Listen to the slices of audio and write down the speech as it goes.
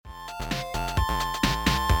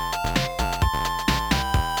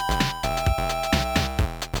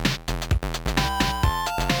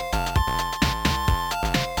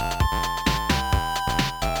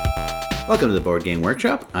Welcome to the Board Game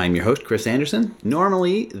Workshop. I'm your host, Chris Anderson.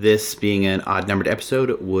 Normally, this being an odd-numbered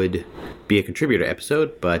episode would be a contributor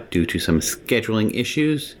episode, but due to some scheduling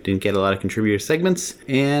issues, didn't get a lot of contributor segments,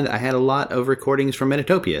 and I had a lot of recordings from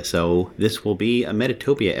Metatopia, so this will be a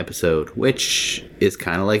Metatopia episode, which is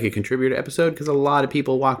kind of like a contributor episode because a lot of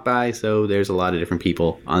people walk by, so there's a lot of different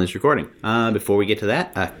people on this recording. Before we get to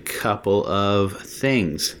that, a couple of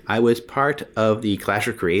things. I was part of the Clash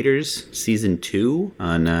of Creators Season 2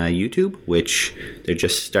 on YouTube, which they're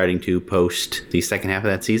just starting to post the second half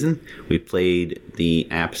of that season. We played the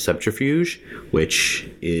app Subterfuge, which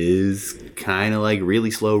is kind of like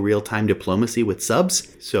really slow real-time diplomacy with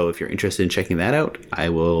subs. So if you're interested in checking that out, I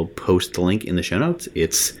will post the link in the show notes.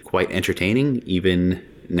 It's quite entertaining, even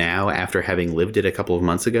now after having lived it a couple of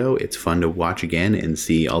months ago. It's fun to watch again and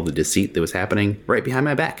see all the deceit that was happening right behind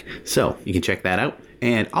my back. So you can check that out.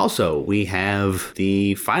 And also, we have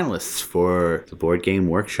the finalists for the Board Game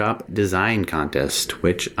Workshop Design Contest,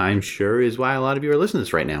 which I'm sure is why a lot of you are listening to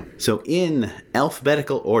this right now. So in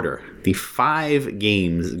alphabetical order, the 5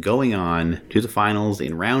 games going on to the finals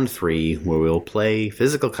in round 3, where we'll play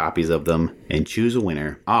physical copies of them and choose a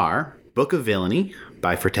winner, are Book of Villainy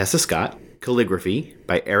by Fortessa Scott, Calligraphy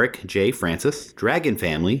by Eric J. Francis, Dragon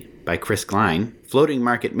Family by Chris Klein, Floating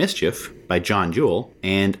Market Mischief by John Jewell,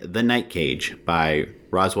 and The Night Cage by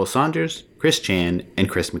Roswell Saunders, Chris Chan, and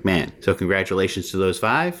Chris McMahon. So congratulations to those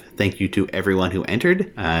 5. Thank you to everyone who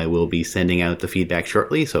entered. I will be sending out the feedback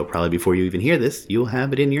shortly, so probably before you even hear this, you'll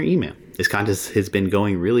have it in your email. This contest has been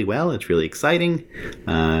going really well. It's really exciting.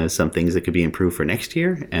 Some things that could be improved for next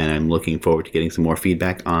year, and I'm looking forward to getting some more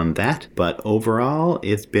feedback on that. But overall,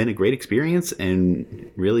 it's been a great experience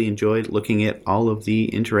and really enjoyed looking at all of the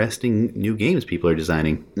interesting new games people are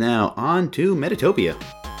designing. Now, on to Metatopia.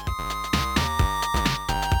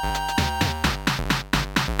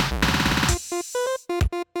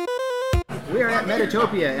 We are at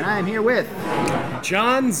Metatopia, and I am here with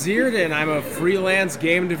John Zierden. I'm a freelance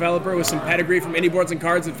game developer with some pedigree from indie boards and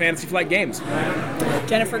cards and Fantasy Flight Games.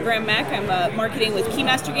 Jennifer Graham Mack. I'm marketing with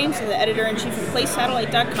Keymaster Games and the editor-in-chief of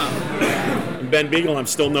PlaySatellite.com. Ben Beagle. I'm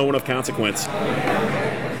still no one of consequence.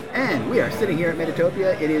 And we are sitting here at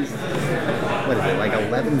Metatopia. It is, what is it, like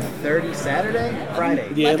 11:30 Saturday?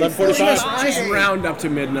 Friday. Yeah, 11:45. Just round up to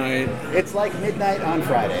midnight. It's like midnight on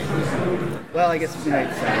Friday. Well, I guess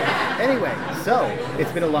midnight Saturday. Anyway, so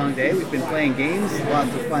it's been a long day. We've been playing games,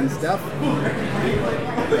 lots of fun stuff.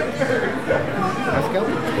 How's it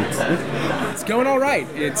going? It's going all right.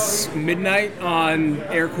 It's midnight on,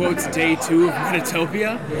 air quotes, day 2 of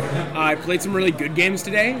Metatopia. I played some really good games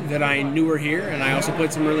today that I knew were here, and I also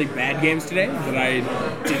played some really bad games today that I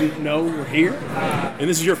didn't know were here. And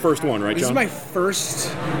this is your first one, right, John? This is my first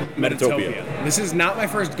Metatopia. This is not my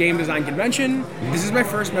first game design convention. This is my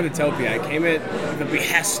first Metatopia. I came at the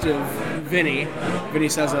behest of Vinny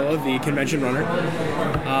Sazella, the convention runner.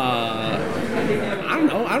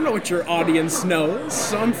 I don't know what your audience knows,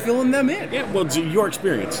 so I'm filling them in. Yeah, well, your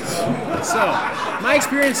experiences. So, my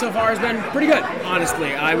experience so far has been pretty good,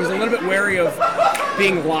 honestly. I was a little bit wary of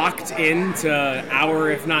being locked into hour,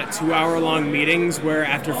 if not 2-hour-long meetings where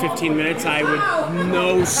after 15 minutes I would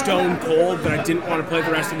know stone cold that I didn't want to play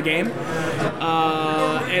the rest of the game.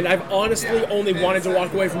 And I've honestly only wanted to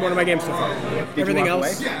walk away from one of my games so far. Everything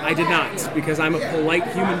else, I did not, because I'm a polite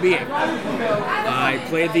human being. I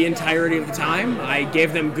played the entirety of the time. I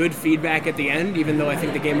gave them good feedback at the end, even though I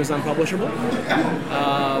think the game is unpublishable.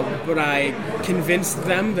 But I convinced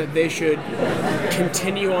them that they should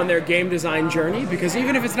continue on their game design journey, because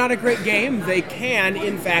even if it's not a great game, they can,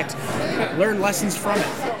 in fact, learn lessons from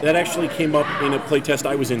it. That actually came up in a playtest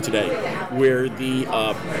I was in today, where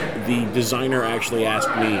the designer actually asked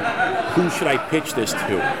me, who should I pitch this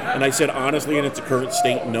to? And I said, honestly, in its current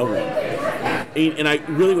state, no one. And I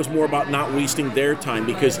really was more about not wasting their time,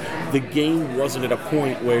 because the game wasn't at a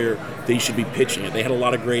point where they should be pitching it. They had a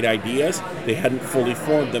lot of great ideas. They hadn't fully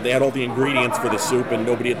formed them. They had all the ingredients for the soup, and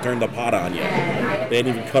nobody had turned the pot on yet. They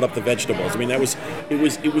hadn't even cut up the vegetables. I mean, it was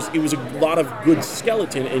a lot of good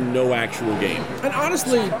skeleton and no actual game. And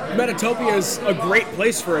honestly, Metatopia is a great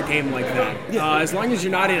place for a game like that. As long as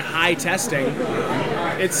you're not in high testing,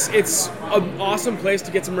 it's an awesome place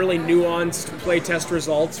to get some really nuanced playtest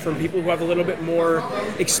results from people who have a little bit more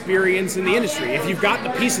experience in the industry. If you've got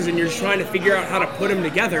the pieces and you're just trying to figure out how to put them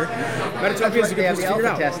together, Metatopia is a good place to figure it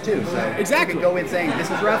out. Test too, so exactly. You can go in saying, this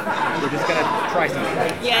is rough, we're just going to try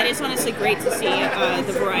something. Yeah, it is honestly great to see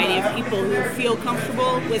the variety of people who feel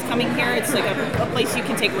comfortable with coming here. It's like a place you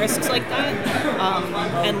can take risks like that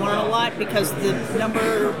and learn a lot, because the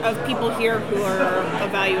number of people here who are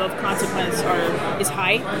of value of consequence is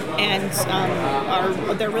high, and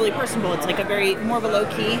they're really personable. It's like more of a low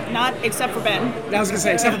key, not except for Ben. I was gonna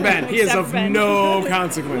say, except for Ben, he is of no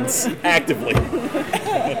consequence. Actively.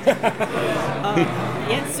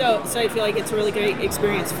 Yeah, so I feel like it's a really great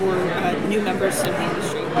experience for new members of the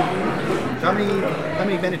industry. How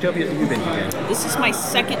many Metatopias have you been to, Jen? This is my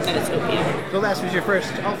second Metatopia. So last was your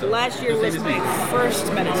first also? Last year was my first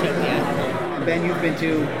Metatopia. And Ben, you've been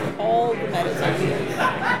to? All the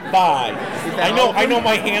Metatopias. 5. I know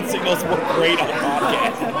my hand signals work great on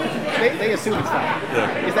podcasts. They assume it's 5.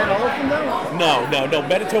 Yeah. Is that all of them though? No.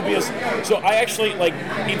 Metatopias. So I actually like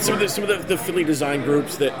in some of the Philly design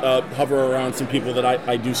groups that hover around some people that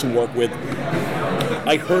I do some work with.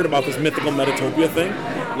 I heard about this mythical Metatopia thing,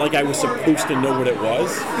 like I was supposed to know what it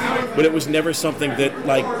was, but it was never something that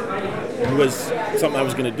like was something I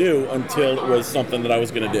was going to do until it was something that I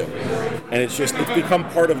was going to do. And it's become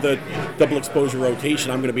part of the double exposure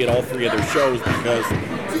rotation. I'm going to be at all 3 of their shows because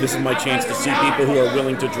this is my chance to see people who are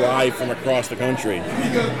willing to drive from across the country.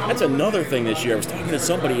 That's another thing this year. I was talking to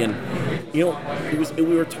somebody and we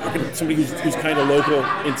were talking to somebody who's kind of local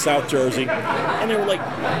in South Jersey, and they were like,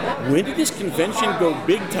 when did this convention go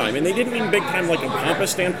big time? And they didn't mean big time like a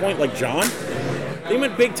pompous standpoint like John. They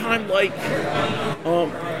meant big time like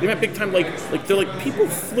they're like people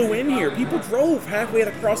flew in here. People drove halfway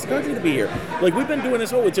across the country to be here. Like we've been doing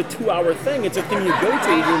this. It's a 2-hour thing. It's a thing you go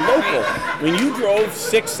to. You're local. When you drove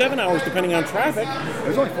 6-7 hours depending on traffic. It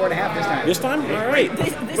was only 4.5 this time. This time, all right.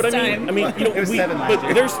 This but time. It was 7 last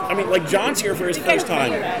year. Like John's here for his first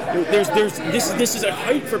time. This is a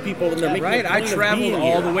hype for people, and they're making Right, a I point of traveled being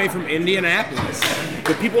all here. the way from Indianapolis.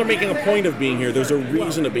 But people are making a point of being here. There's a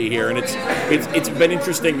reason to be here, and it's been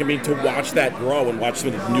interesting to me to watch that grow and watch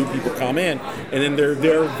the new people come in, and then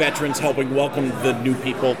they're veterans helping welcome the new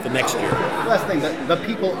people the next year. Well, that's the thing. The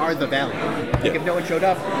people are the value. Like if no one showed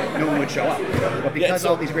up, no one would show up. But because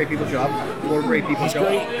all these great people show up, more great people show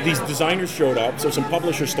up. These designers showed up, so some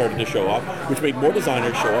publishers started to show up, which made more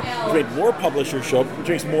designers show up, which made more publishers show up, which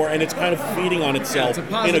makes more, and it's kind of feeding on itself It's a in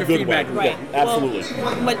a positive good way. feedback. Right. Yeah, absolutely.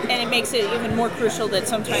 Well, and it makes it even more crucial that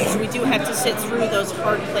sometimes we do have to sit through those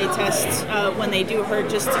hard play tests when they do hurt,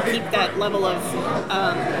 just to keep that level of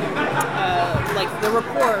like the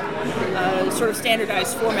rapport sort of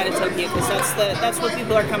standardized for Metatopia, because that's what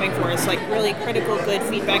people are coming for. It's like really critical, good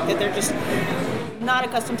feedback that they're just not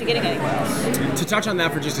accustomed to getting anywhere else. To touch on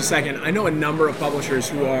that for just a second, I know a number of publishers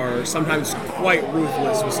who are sometimes quite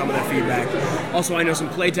ruthless with some of their feedback. Also, I know some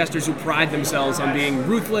playtesters who pride themselves on being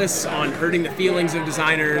ruthless, on hurting the feelings of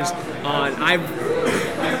designers.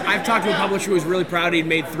 I've talked to a publisher who was really proud he'd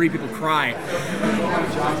made 3 people cry,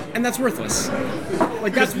 and that's worthless.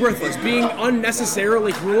 Like, that's worthless. Being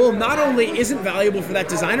unnecessarily cruel not only isn't valuable for that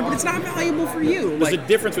designer, but it's not valuable for you. There's a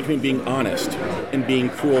difference between being honest and being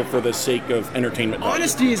cruel for the sake of entertainment value.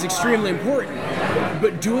 Honesty is extremely important,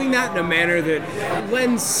 but doing that in a manner that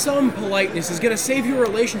lends some politeness is going to save your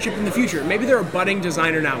relationship in the future. Maybe they're a budding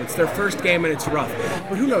designer now. It's their first game and it's rough.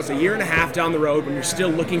 But who knows, a year and a half down the road when you're still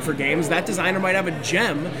looking for games, that designer might have a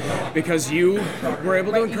gem because you were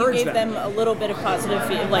able to encourage You gave them a little bit of positive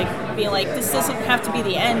like being like, this doesn't have to be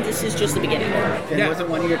the end, this is just the beginning. And Yeah. wasn't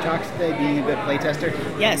one of your talks today being a good playtester?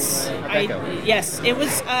 Yes, that go? yes, it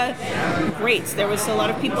was great. There was a lot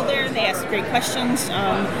of people there. They asked great questions.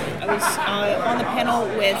 I was on the panel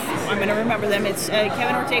with, I'm going to remember them. It's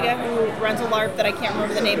Kevin Ortega, who runs a LARP that I can't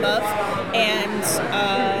remember the name of, and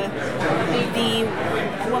the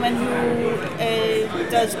woman who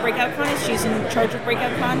does Breakout Con. She's in charge of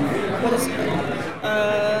Breakout Con. What is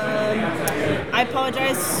I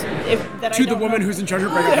apologize to the woman who's in charge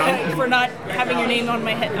of Breakout Con. for not having your name on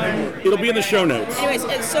my head. It'll be in the show notes. Anyways,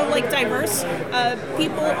 it's so like diverse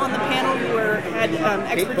people on the panel who had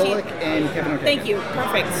Kate expertise. Bullock and Kevin Ortega. Thank you,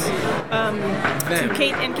 perfect. To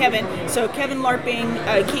Kate and Kevin. So Kevin LARPing,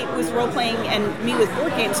 Kate with role playing, and me with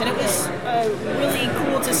board games, and it was really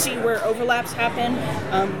cool to see where overlaps happen,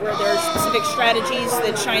 where there's specific strategies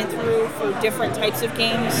that shine through for different types of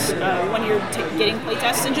games when you're getting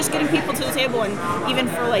playtests, and just getting people to the table, and even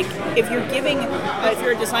for like if you're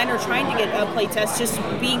a designer trying to get a playtest, just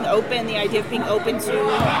being open, the idea of being open to a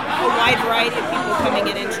wide variety of people coming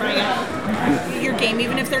in and trying out your game,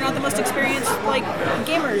 even if they're not the most experienced like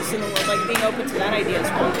gamers in the world, like being open to that idea as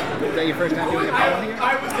well. Is that your first time doing a panel here?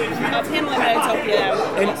 A panel in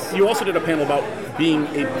Metatopia. And you also did a panel about being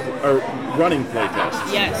running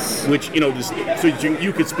playtests. Yes. Which, so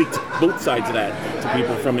you could speak to both sides of that to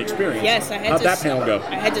people from experience. Yes, I had How'd to. that panel go?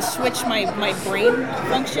 I had to switch my brain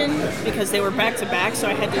function because they were back to back, so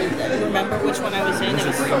I had to remember which one I was in. It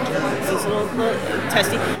was a little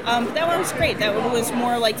testy. But that one was great. That one was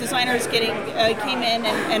more like designers came in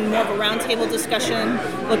and more of a roundtable discussion,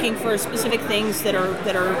 looking for specific things that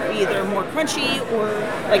are either more crunchy or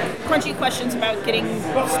like crunchy questions about getting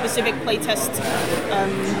specific playtests,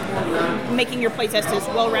 making your playtest as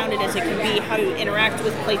well-rounded as it can be, how to interact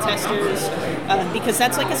with playtesters, because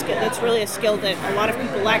that's like a skill. That's really a skill that a lot of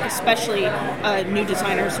people lack, especially new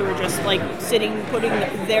designers who are just like putting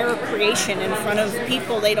their creation in front of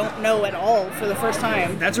people they don't know at all for the first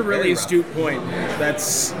time. That's a really astute point.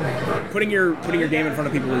 That's putting your game in front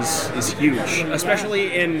of people is huge,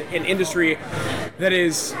 especially in an industry that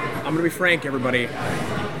is, I'm going to be frank, everybody,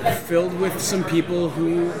 filled with some people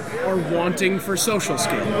who are wanting for social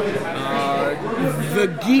skill. The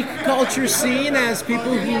geek culture scene has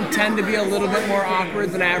people who tend to be a little bit more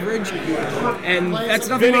awkward than average, and that's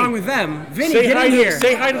nothing wrong with them. Vinny, get in here.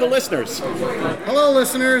 Say hi to the listeners. Hello,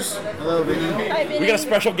 listeners. Hello, Vinny. Hi, Vinny. We got a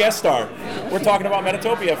special guest star. We're talking about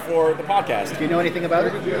Metatopia for the podcast. Do you know anything about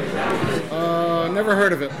it? Never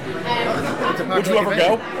heard of it. It's a Would you ever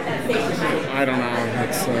go? I don't know.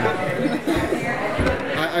 It's,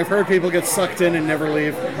 I've heard people get sucked in and never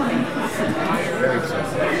leave.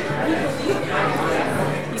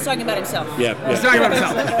 He's talking about himself. Yeah. He's talking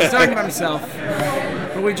about himself.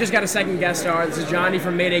 But we've just got a second guest star. This is Johnny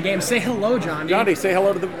from Mayday Games. Say hello, Johnny. Johnny, say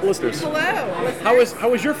hello to the listeners. Hello. How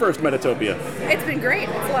was your first Metatopia? It's been great.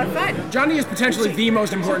 It's a lot of fun. Johnny is potentially the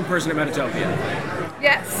most important person at Metatopia.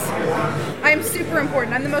 Yes. I'm super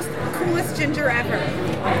important. I'm the most coolest ginger ever.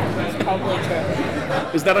 Probably true.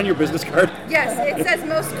 Is that on your business card? Yes, it says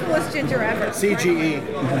most coolest ginger ever. CGE.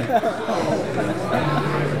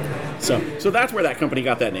 So that's where that company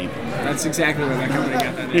got that name. That's exactly where that company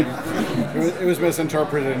got that name. It was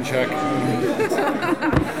misinterpreted in Czech. You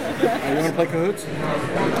want to play Cahoots?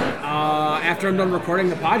 After I'm done recording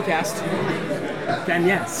the podcast, then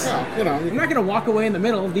yes. You know, I'm not going to walk away in the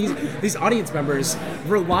middle. These audience members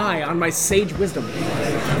rely on my sage wisdom.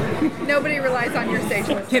 Nobody relies on your stage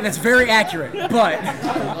wisdom. Okay, that's very accurate, but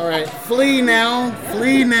all right. Flee now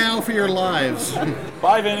for your lives.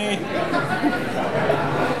 Bye, Vinny.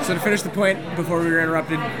 so to finish the point before we were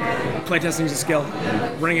interrupted, playtesting is a skill.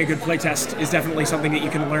 Running a good playtest is definitely something that you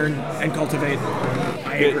can learn and cultivate.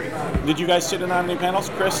 I agree. Did you guys sit in on any panels,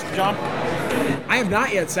 Chris, John? I have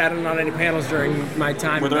not yet sat in on any panels during my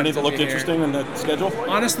time. Were there any that looked here. interesting in the schedule?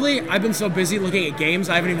 Honestly, I've been so busy looking at games,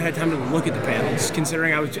 I haven't even had time to look at the panels,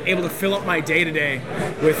 considering I was able to fill up my day-to-day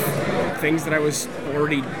with things that I was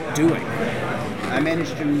already doing. I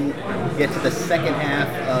managed to get to the second half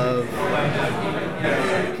of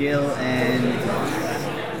Gil and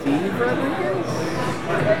Steve Rodriguez?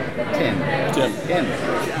 Tim.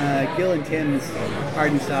 Gil and Tim's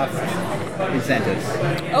hard and soft incentives.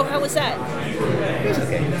 Oh, how was that? It was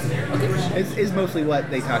okay. It's mostly what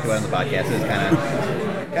they talk about on the podcast. It's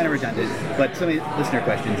kind of redundant, but some of the listener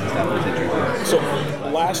questions and stuff was interesting. So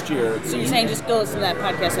last year, So you're saying just go listen to that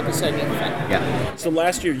podcast episode and you'll be fine. Yeah. so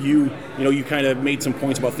last year you kind of made some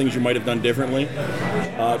points about things you might have done differently.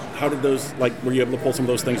 How did those, were you able to pull some of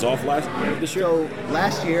those things off this year? So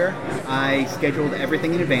last year, I scheduled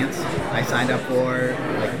everything in advance. I signed up for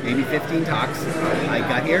maybe 15 talks. I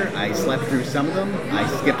got here, I slept through some of them. I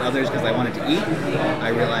skipped others because I wanted to eat. I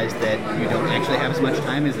realized that you don't actually have as much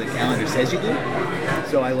time as the calendar says you do.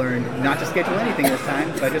 So I learned not to schedule anything this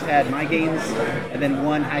time. So I just had my games and then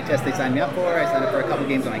one high test they signed me up for. I signed up for a couple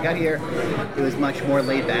games when I got here. It was much more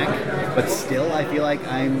laid back, but still I feel like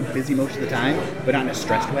I'm busy most of the time, but not in a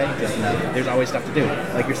stressed way. Just there's always stuff to do.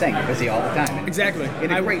 Like you're saying, you're busy all the time. Exactly.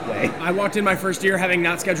 In a great way. I walked in my first year having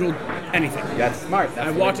not scheduled anything. That's smart. That's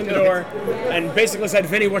I the walked way in to the do door it. and basically said,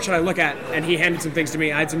 Vinny, what should I look at? And he handed some things to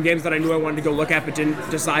me. I had some games that I knew I wanted to go look at, but didn't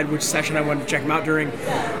decide which session I wanted to check them out during.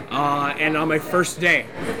 And on my first day,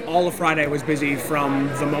 all of Friday was busy from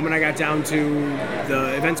the moment I got down to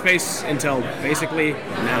the event space until basically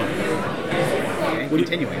now. And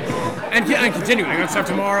continuing. And continuing. I got stuff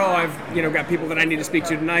tomorrow. I've got people that I need to speak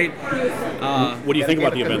to tonight. What do you think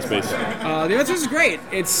about the event space? The event space is great.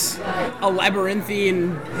 It's a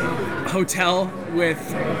labyrinthine hotel with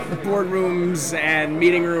boardrooms and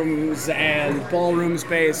meeting rooms and ballroom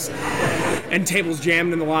space and tables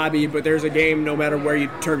jammed in the lobby, but there's a game no matter where you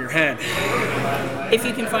turn your head. If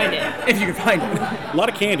you can find it. If you can find it. A lot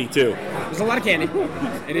of candy too. There's a lot of candy.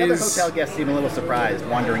 It The other is. hotel guests seem a little surprised,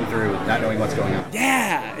 wandering through, not knowing what's going on.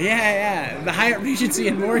 Yeah. The Hyatt Regency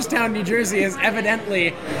in Morristown, New Jersey is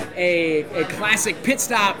evidently a classic pit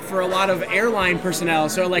stop for a lot of airline personnel.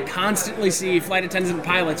 So like constantly see flight attendants and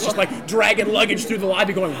pilots just like dragging luggage through the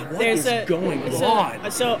lobby going, what is going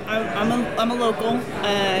on? So I'm a local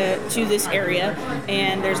to this area,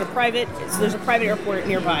 and there's a private airport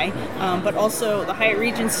nearby, but also the Hyatt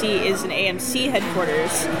Regency is an AMC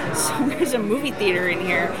headquarters. So there's a movie theater in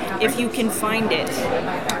here if you can find it.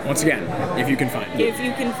 Once again, if you can find it. If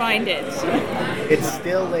you can find it. It's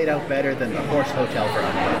still laid out better than the Horse Hotel for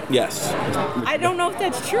Unpub. Yes. I don't know if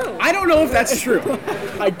that's true. I don't know if that's true.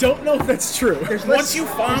 I don't know if that's true. Once you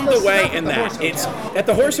found the way in that, it's at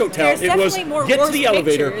the Horse Hotel. There's It was definitely more get to horse the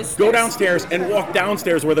elevator, pictures. go downstairs, and walk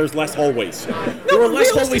downstairs where there's less hallways. There were less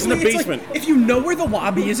hallways in the Realistically, it's basement. like, if you know where the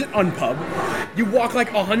lobby is at Unpub, you walk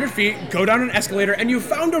like 100 feet, go down an escalator, and you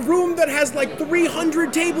found a room that has like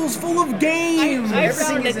 300 tables full of games. I Everything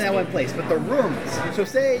found isn't it. at one place, but the rooms. So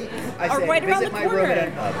say I Are say right around visit the my room corner.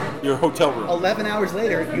 at Unpub. Your hotel room. 11 hours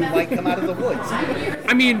later, you might come out of the woods.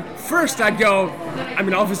 I mean, first I'd go,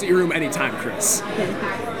 I'll visit your room anytime, Chris.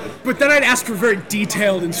 But then I'd ask for very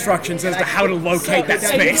detailed instructions as to how to locate that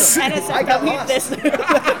space. And I got need lost. this.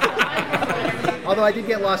 Although I did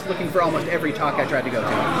get lost looking for almost every talk I tried to go to.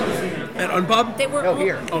 At Unpub? They were No, all-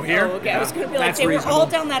 here. Oh, here? Oh, okay. I was going to be like, That's they were all reasonable.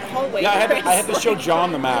 down that hallway. Yeah, I had to Chris. show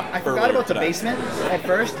John the map. I forgot earlier about the today. basement at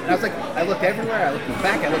first, and I was like, I looked everywhere. I looked in the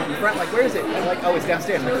back, I looked in front, like, where is it? And I'm like, oh, it's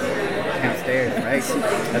downstairs. I'm like, downstairs, right?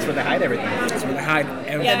 That's where they hide everything. That's where they hide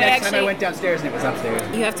everything. Yeah, Next time I actually- went downstairs and it was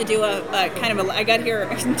upstairs. You have to do a kind of a. I got here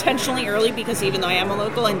intentionally early because even though I am a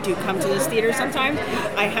local and do come to this theater sometimes,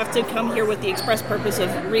 I have to come here with the express purpose of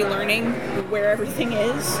relearning where everything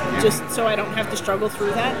is, just so I don't have to struggle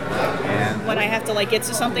through that And when I have to like get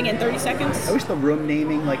to something in 30 seconds. I wish the room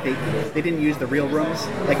naming, like they didn't use the real rooms,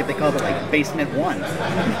 like if they called it like basement 1,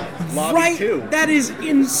 lobby Right? 2. That is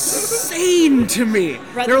insane to me.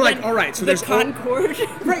 Rather They're like, than all right, so the there's Concord.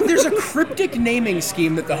 Right, there's a cryptic naming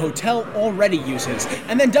scheme that the hotel already uses.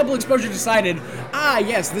 And then Double Exposure decided,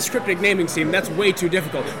 yes, this cryptic naming scheme, that's way too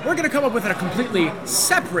difficult. We're going to come up with a completely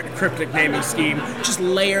separate cryptic naming scheme. Just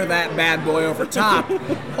layer that bad boy over top.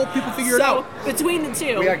 Hope people figure it So out. between the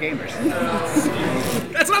two, We are gamers.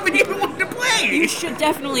 That's not the game I wanted to play. you should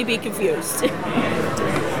definitely be confused.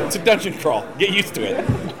 It's a dungeon crawl. Get used to it.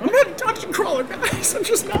 I'm not a dungeon crawler, guys. I'm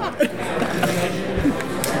just not.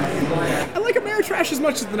 I like Ameritrash as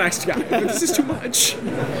much as the next guy, but this is too much.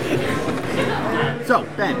 So,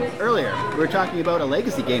 Ben, earlier we were talking about a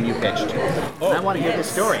legacy game you pitched. And I want to hear this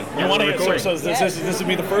story. You want to so this would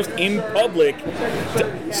be the first in public.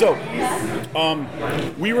 So,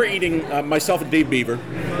 we were eating myself and Dave Beaver.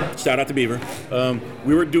 Shout out to Beaver.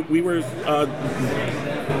 We were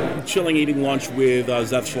chilling, eating lunch with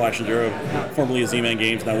Zev Schlesinger, formerly of Z-Man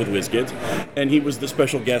Games, now with WizKids, and he was the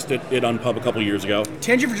special guest at Unpub a couple years ago.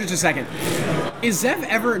 Tangent for just a second. Is Zev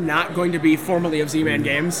ever not going to be formerly of Z-Man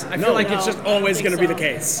Games? I feel like it's just always going to be the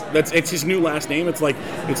case. It's his new last name. It's like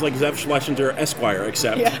Zev Schlesinger Esquire,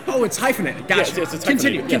 except Oh, it's hyphypnated. Gotcha. Yes, it's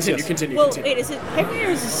Continue. hyphenated. Continue. Well, wait, is it hyphenated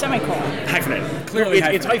or is it semicolon? Hyphenated. Clearly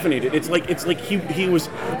it's hyphenated. It's like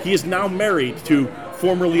he is now married to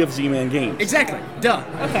formerly of Z-Man Games. Exactly. Duh.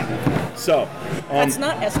 Okay, So, that's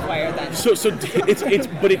not Esquire then. so it's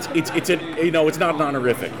not an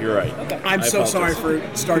honorific. You're right. I'm I so sorry apologize.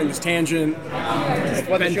 for starting this tangent.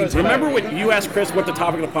 What the Ben, show's Remember about. when you asked Chris what the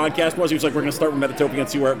topic of the podcast was? He was like, "We're going to start with Metatopia and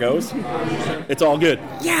see where it goes." It's all good.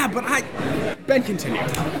 Yeah, but Ben, continue.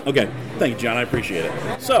 Okay, thank you, John. I appreciate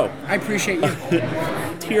it. So, I appreciate you.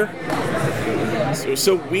 here.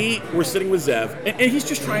 So we were sitting with Zev, and he's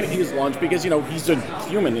just trying to eat his lunch because he's a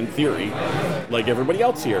human in theory, like everybody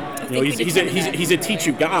else here. He's a teach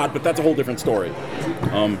you God, but that's a whole different story.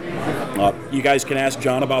 You guys can ask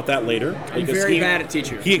John about that later. I'm because very bad at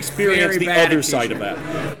teach you. He experienced Very the bad other at side teach of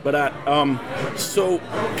that. But so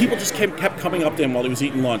people just kept coming up to him while he was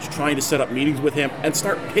eating lunch, trying to set up meetings with him and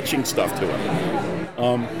start pitching stuff to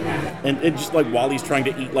him. And just like while he's trying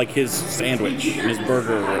to eat like his sandwich, his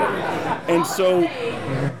burger or whatever. And so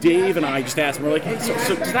Dave and I just asked him, we're like, hey, so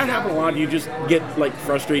does that happen a lot? Do you just get like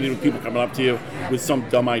frustrated with people coming up to you with some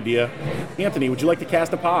dumb idea? Anthony, would you like to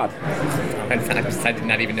cast a pod? I did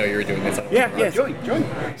not even know you were doing this. Yeah. Join.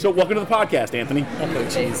 So welcome to the podcast, Anthony. Oh,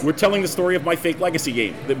 jeez. We're telling the story of my fake legacy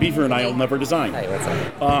game that Beaver and I will never design. Hey, what's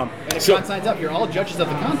up? And if John signs up, you're all judges of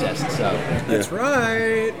the contest, so. That's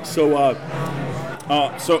right. So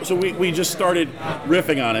So we just started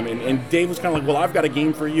riffing on him, and Dave was kind of like, well, I've got a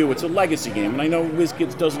game for you. It's a legacy game, and I know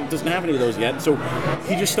WizKids doesn't have any of those yet. So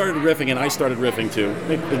he just started riffing, and I started riffing too.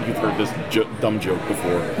 I think you've heard this dumb joke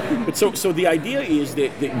before. But so the idea is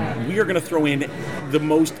that we are going to throw in the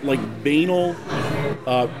most like banal,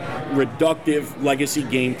 reductive legacy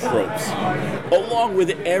game tropes, along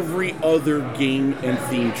with every other game and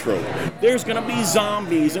theme trope. There's going to be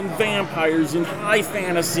zombies and vampires and high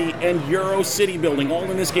fantasy and Euro city building all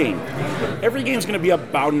in this game. Every game's going to be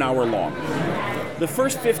about an hour long. The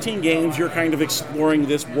first 15 games, you're kind of exploring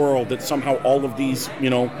this world that somehow all of these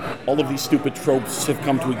stupid tropes have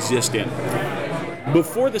come to exist in.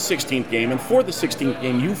 Before the 16th game, and for the 16th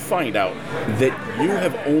game, you find out that you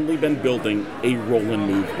have only been building a roll and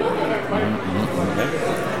move board.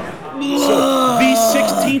 Okay? So the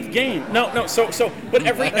 16th game, but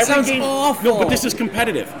every game, awful. no, but this is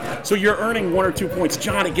competitive. So you're earning 1 or 2 points.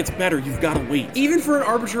 John, it gets better. You've got to wait. Even for an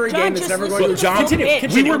arbitrary John, game that's just never listen going to to John.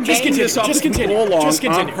 We were just continue. go along Just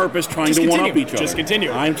continue. on purpose, trying Just to one up continue. each other. Just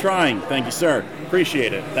continue. I'm trying. Thank you, sir.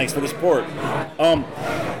 Appreciate it. Thanks for the support.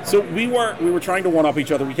 So we were trying to one up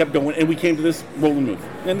each other. We kept going, and we came to this roll and move.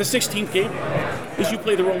 And the 16th game is you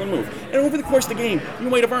play the roll and move. And over the course of the game, you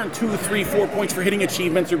might have earned 2, 3, 4 points for hitting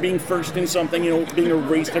achievements or being first in something, being a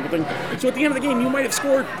race type of thing. So at the end of the game, you might have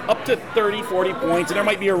scored up to 30, 40 points, and there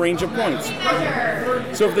might be a range of points.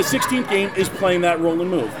 So if the 16th game is playing that roll and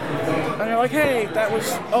move, and you're like, hey,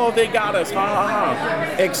 they got us, ha ha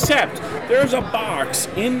ha. Except there's a box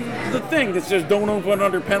in the thing that says don't open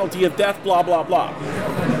under penalty of death, blah, blah, blah.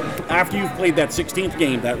 After you've played that 16th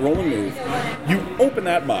game, that roll and move, you open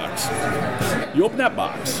that box.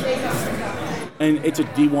 And it's a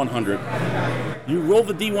D100. You roll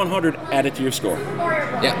the D100, add it to your score.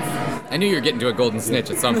 Yeah. I knew you were getting to a golden snitch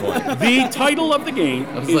at some point. The title of the game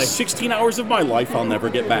is like 16 Hours of My Life I'll Never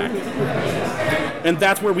Get Back. And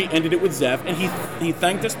that's where we ended it with Zev, and he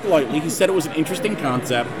thanked us politely. He said it was an interesting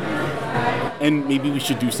concept, and maybe we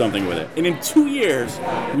should do something with it. And in 2 years,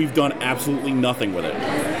 we've done absolutely nothing with it.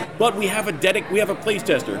 But we have a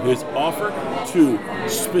playtester who has offered to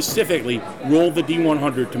specifically roll the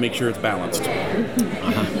D100 to make sure it's balanced.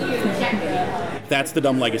 That's the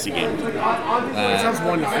dumb legacy game. Sounds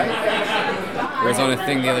wonderful. I was on a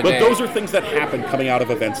thing the other day. But those are things that happen coming out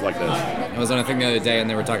of events like this. I was on a thing the other day, and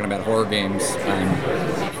they were talking about horror games.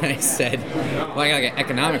 And I said, well, I got like an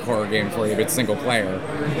economic horror game for you, but it's single player.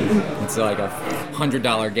 It's like a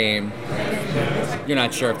 $100 game. You're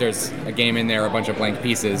not sure if there's a game in there or a bunch of blank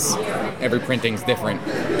pieces. Every printing's different.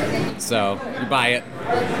 So you buy it,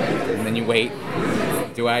 and then you wait.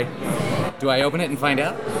 Do I open it and find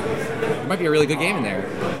out? There might be a really good game in there.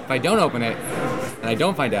 If I don't open it, and I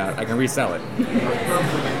don't find out, I can resell it.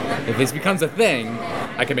 If this becomes a thing,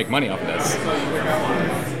 I can make money off of this.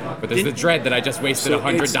 But there's the dread that I just wasted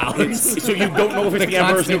 $100. So you don't know if it's the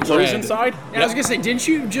Emperor's New Clothes inside? Yeah, I was going to say, didn't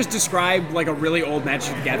you just describe like a really old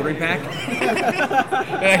Magic the Gathering pack?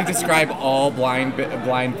 And I describe all blind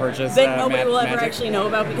purchase That nobody will ever magic. actually know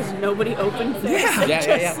about because nobody opens it.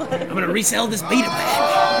 Yeah. I'm going to resell this beta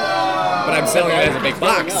pack. But I'm selling it as a big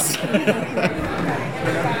box.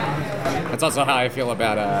 That's also how I feel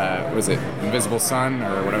about, was it Invisible Sun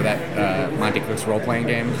or whatever that Monty Cook's role-playing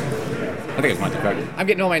game? I think it's Monty Cook. I'm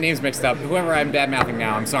getting all my names mixed up. Whoever I'm bad-mouthing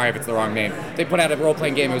now, I'm sorry if it's the wrong name. They put out a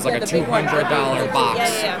role-playing game. It was like a $200 box.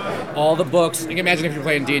 Yeah. All the books. You can imagine if you're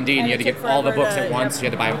playing D&D and you had to get all the books at once. You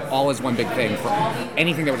had to buy them all as one big thing. For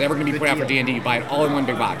anything that was ever going to be put out for D&D, you buy it all in one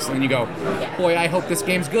big box. And then you go, boy, I hope this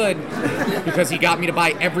game's good. Because he got me to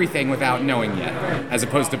buy everything without knowing yet. As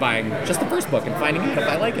opposed to buying just the first book and finding out if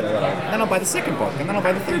I like it a little. Then I'll buy the second book. And then I'll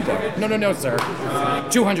buy the third book. No, sir.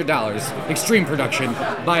 $200. Extreme production.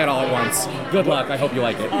 Buy it all at once. Good luck. I hope you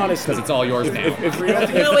like it. Honestly, because it's all yours now. If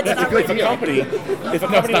a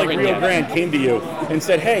company like Rio Grande came to you and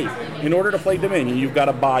said, "Hey, in order to play Dominion, you've got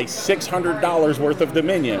to buy $600 worth of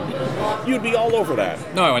Dominion," you'd be all over that.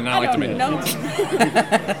 No, I would not like Dominion. No.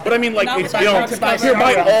 But I mean, like, it's, here,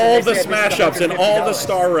 buy all the Smash Ups and all the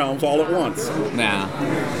Star Realms all at once. Nah.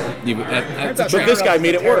 That's a But trick. this guy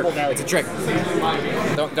made it work It's a trick.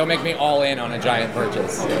 Don't make me all in on a giant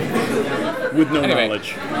purchase. with no Anyway.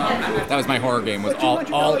 knowledge. That was my horror game. Was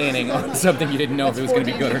all inning on something you didn't know if it was going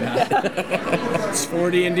to be good or not. It's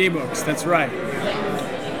 4 D&D books. That's right.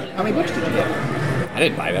 How many books did you get? I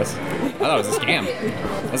didn't buy this. I thought it was a scam.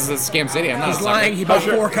 This is a scam city. I'm not He's a sucker. lying. He bought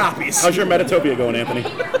 4 copies. How's your Metatopia going, Anthony?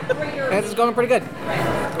 This is going pretty good.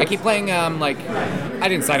 I keep playing I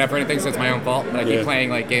didn't sign up for anything, so it's my own fault. But I keep playing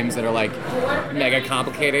like games that are like mega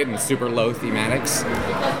complicated and super low thematics.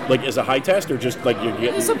 Like as a high test, or just like you're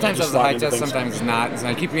getting. Sometimes just it's a high sliding into test, things? sometimes it's not. So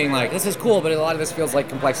I keep being like, this is cool, but a lot of this feels like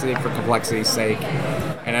complexity for complexity's sake,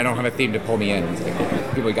 and I don't have a theme to pull me in. It's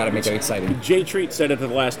like, people got to make it exciting. Jay Treat said at the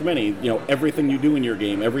last minute, everything you do in your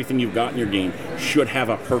game, everything you've got in your game should have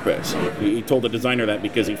a purpose. He told the designer that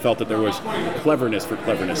because he felt that there was cleverness for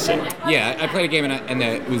cleverness sake. Yeah, I played a game and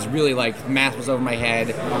it was really like math was over my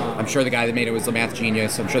head. I'm sure the guy that made it was a math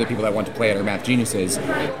genius. I'm sure the people that want to play it are math geniuses.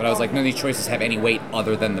 But I was like, none of these choices have any weight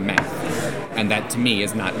other than the math. And that to me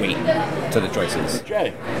is not weight to the choices.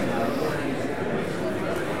 Jay.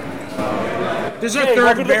 There's our Hey, third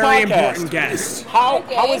welcome to the very podcast. important guest. How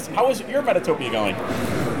is your Metatopia going?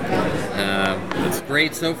 It's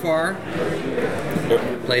great so far.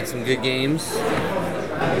 Played some good games.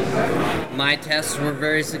 My tests were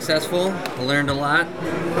very successful. I learned a lot.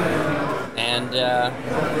 And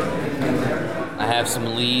I have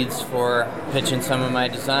some leads for pitching some of my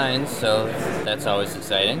designs, so that's always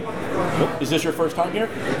exciting. Is this your first time here?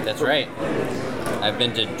 That's right. I've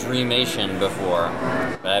been to Dreamation before,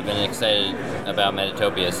 but I've been excited about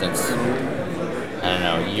Metatopia since, I don't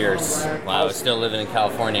know, years. While I was still living in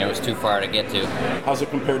California, it was too far to get to. How's it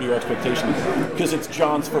compared to your expectations? Because it's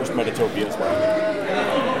John's first Metatopia as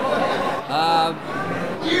well.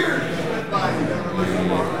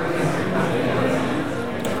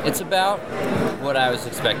 It's about what I was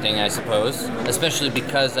expecting, I suppose, especially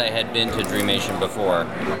because I had been to Dreamation before.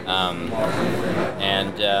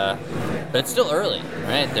 But it's still early,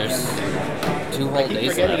 right? There's 2 whole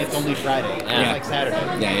days Forgetting left. it's only Friday. Yeah. It's like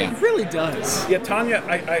Saturday. Yeah. It really does. Yeah, Tanya,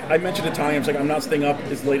 I mentioned to Tanya, I was like, I'm not staying up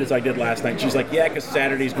as late as I did last night. She's like, yeah, because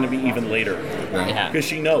Saturday's going to be even later. Yeah. Because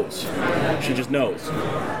she knows. She just knows.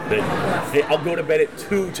 That, hey, I'll go to bed at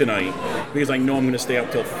 2 tonight because I know I'm going to stay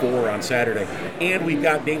up till 4 on Saturday. And we've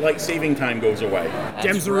got daylight saving time goes away.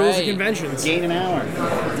 Dem's the rules of right. conventions. Gain an hour.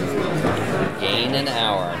 Gain an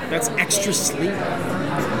hour. That's extra sleep.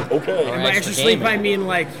 Okay. All By right. extra for sleep, gaming. I mean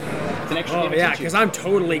like, It's an extra oh game to yeah, teach you. because I'm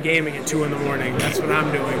totally gaming at 2 in the morning. That's what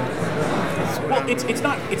I'm doing. That's what Well, I'm it's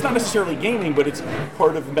not necessarily gaming, but it's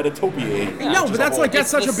part of Metatopia. No, but that's like It's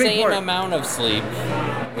such the a big same part. amount of sleep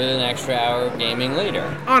with an extra hour of gaming later.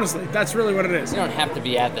 Honestly, that's really what it is. You don't have to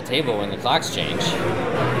be at the table when the clocks change.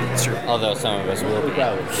 It's true. Although some of us will be.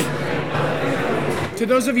 To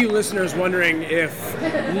those of you listeners wondering if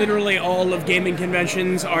literally all of gaming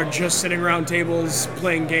conventions are just sitting around tables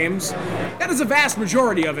playing games, that is a vast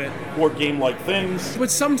majority of it. Or game-like things. But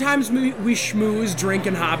sometimes we schmooze, drink,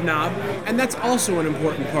 and hobnob, and that's also an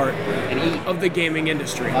important part of the gaming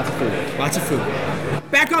industry. Lots of food. Lots of food.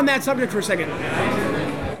 Back on that subject for a second.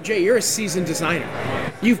 Jay, you're a seasoned designer.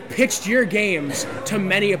 You've pitched your games to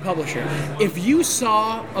many a publisher. If you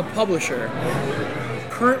saw a publisher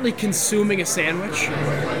currently consuming a sandwich,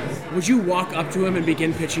 would you walk up to him and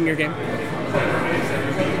begin pitching your game?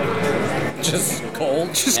 Just cold.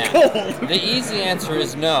 Just Yeah. cold. The easy answer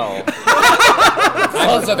is no.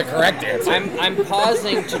 Those are the correct answer. I'm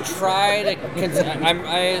pausing to try to.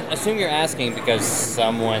 I assume you're asking because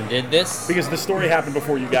someone did this. Because the story happened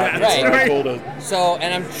before you got here. Right. So I told us. So,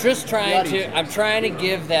 and I'm just trying to. I'm trying to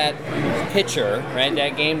give that pitcher, right,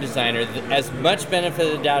 that game designer, as much benefit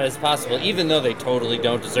of the doubt as possible, even though they totally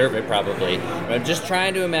don't deserve it, probably. But I'm just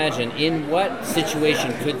trying to imagine in what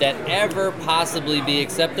situation could that ever possibly be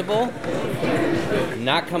acceptable. I'm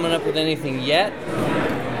not coming up with anything yet.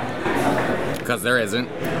 Because there isn't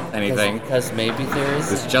anything. Because maybe there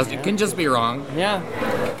is. It can just be wrong. Yeah.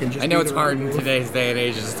 I know it's hard in today's day and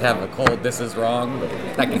age just to have a cold, this is wrong, but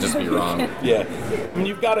that can just be wrong. Yeah. I mean,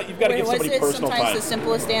 you've got to give somebody personal sometimes time. the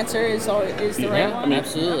simplest answer is the right Yeah, one?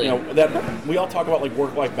 absolutely. That we all talk about like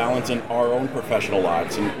work-life balance in our own professional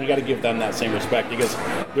lives, and we got to give them that same respect because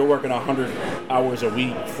they're working 100 hours a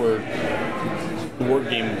week for board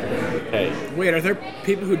game pay. Wait, are there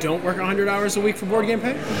people who don't work 100 hours a week for board game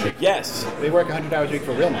pay? Yes. They work 100 hours a week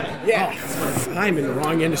for real money. Yeah. I'm in the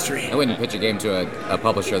wrong industry. I wouldn't pitch a game to a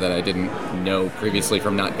publisher that I didn't know previously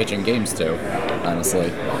from not pitching games to,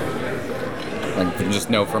 honestly. Like, just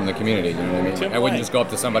know from the community, you know what I mean? Tim I wouldn't White. just go up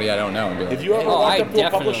to somebody I don't know and be like, Have you ever Oh, walked I up to a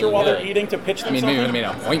publisher definitely while they're would. eating to pitch I them mean, maybe it would something?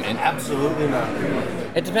 have made an appointment. Absolutely not.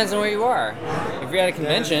 It depends on where you are. If you're at a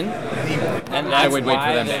convention, and I that's would wait for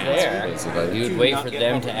why them to they're ask, there, basically. you would wait for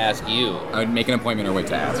them to ask you. I would make an appointment or wait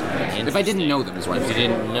to ask. If I didn't know them is what I'm If you saying.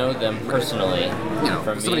 didn't know them personally, No,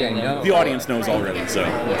 from somebody I meeting them. know. The audience knows already, so.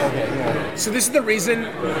 So this is the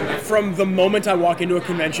reason, from the moment I walk into a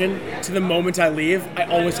convention to the moment I leave, I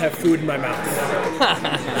always have food in my mouth.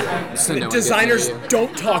 So no one gets designers near you.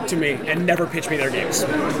 don't talk to me and never pitch me their games.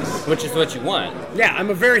 Which is what you want. Yeah, I'm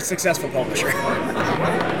a very successful publisher.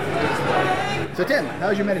 So Tim,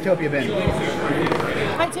 how's your Metatopia been?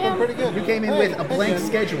 Hi, Tim. Pretty good. You came in Hey, with a hey, blank Tim.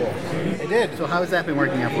 schedule. I did. So how has that been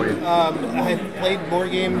working out for you? I played more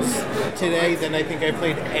games today than I think I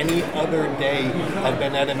played any other day I've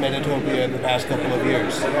been at a Metatopia in the past couple of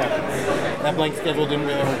years. Yeah. That blank schedule didn't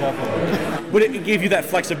really work out for me. But it gave you that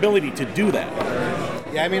flexibility to do that.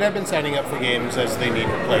 Yeah, I mean, I've been signing up for games as they need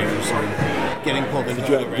players and getting pulled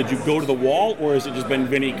into other Did you go to the wall, or has it just been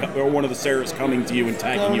Vinny or one of the Sarahs coming to you and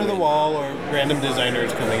tagging going you to the in? wall or random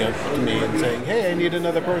designers coming up to me and saying, hey, I need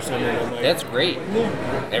another person. And I'm like, That's great.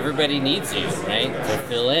 Everybody needs you, right? To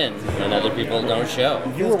fill in when other people don't show.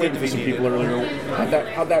 You were waiting for some people earlier.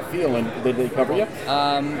 How'd that feel, and did they cover you?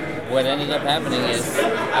 What ended up happening is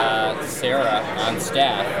Sarah on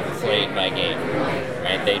staff played my game.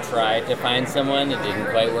 Right? They tried to find someone, it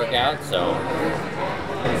didn't quite work out, so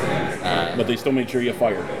But they still made sure you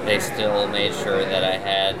fired. they still made sure that I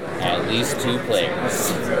had at least 2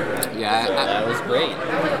 players. Yeah, So that was great.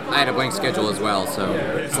 I had a blank schedule as well,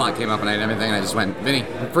 so slot came up and I had everything, and I just went, Vinny,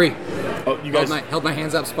 I'm free. Oh, you guys. Held my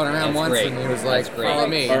hands up, spun around That's once, great. and he was like, That's great. follow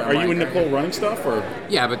me. Are I'm you and like, Nicole running stuff, or?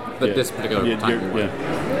 Yeah, but Yeah. this particular Yeah, time. yeah.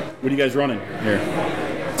 What are you guys running here?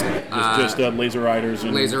 Just Laser Riders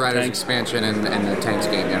and Laser Riders tanks? expansion and the tanks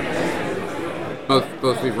game, yeah.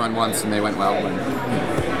 Both we've run once and they went well. And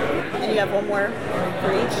And you have one more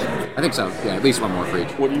for each? I think so. Yeah, at least one more for each.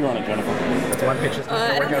 What are you running, Jennifer? That's one pitch.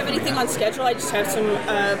 I don't have anything on schedule. I just have some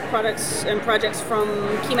products and projects from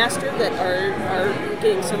Keymaster that are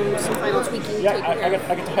getting some final tweaking. Yeah, taken I care of.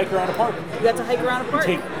 get to hike around a park. You got to hike around a park,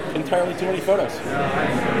 Take entirely too many photos.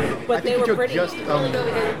 but I they think you were took pretty. just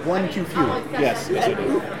one too few. Yes.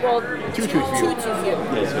 Well, Too few. Too few.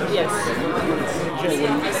 Yes. Jay,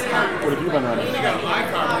 what have you been running?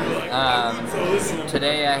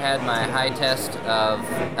 Today I had my high test of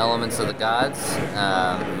Elements of the Gods,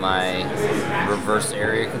 my reverse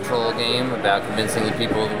area control game about convincing the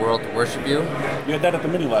people of the world to worship you. You had that at the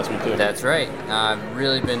mini last week, too. That's right. I've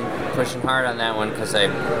really been pushing hard on that one because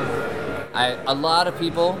a lot of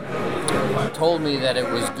people told me that it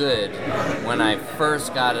was good when I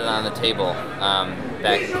first got it on the table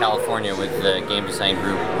back in California with the game design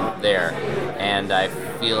group there, and I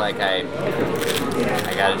feel like I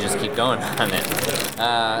gotta just keep going on it.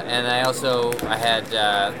 And I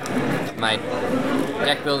had my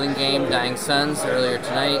deck building game Dying Suns earlier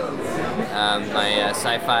tonight, my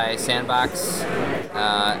sci-fi sandbox,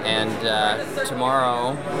 and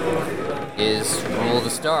tomorrow is Rule of the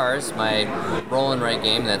Stars, my roll and write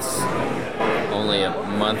game that's only a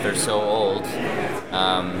month or so old,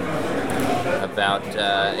 about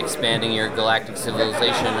expanding your galactic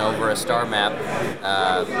civilization over a star map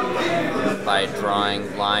by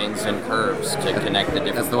drawing lines and curves to connect the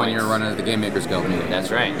different That's the one points. you were running at the Game Makers Guild meeting. That's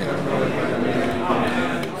right.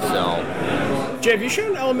 So, Jay, have you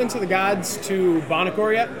shown Elements of the Gods to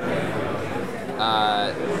Bonacor yet?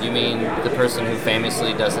 you mean the person who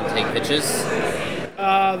famously doesn't take pitches?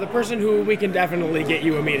 The person who we can definitely get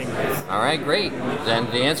you a meeting with. All right, great. Then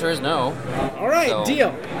the answer is no. All right, So,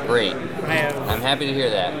 deal. Great. I have I'm happy to hear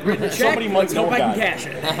that. written a check. Somebody might Let's hope know I can about it. cash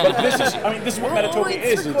it. But this is what Metatopia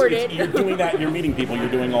it's is. recorded. You're doing that, you're meeting people, you're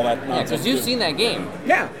doing all that Yeah, nonsense. because you've seen that game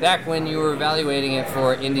Yeah. back when you were evaluating it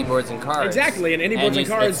for indie boards and cards. Exactly, and Indie Boards and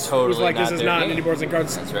you- Cards it's totally was like, this is their not an game. Indie Boards and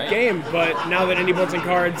Cards That's right. game, but now that Indie Boards and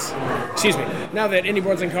Cards, now that Indie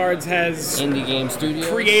Boards and Cards has Indie Game Studios.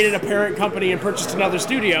 created a parent company and purchased another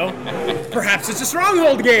studio, perhaps it's a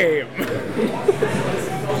Stronghold game.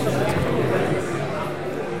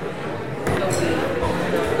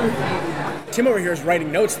 Tim over here is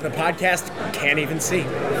writing notes that the podcast can't even see.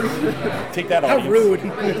 Take that How audience. rude.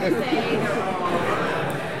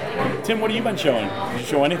 Tim, what have you been showing? Did you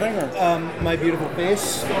show anything? Or? my beautiful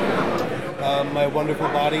face, my wonderful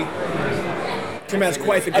body. Tim has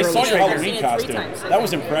quite the I girlish saw your figure. Halloween Seen it 3 costume. times, I That was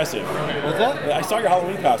think. impressive. What's that? I saw your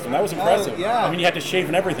Halloween costume. That was impressive. yeah. I mean, you had to shave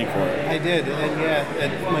and everything for it. I did,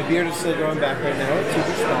 and my beard is still growing back right now. It's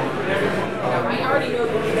super strong. Do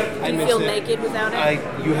I you miss feel it. naked without it?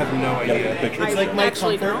 You have no Gotta idea. get a picture. It's I like my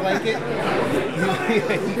actually comfort don't. blanket.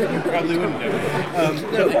 You probably wouldn't know.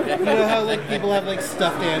 No, you know how like people have like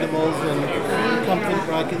stuffed animals and comfort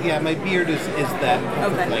blanket. Yeah, my beard is that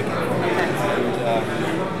comfort Okay. blanket.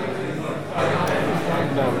 Okay.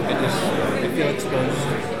 And, no, I feel exposed.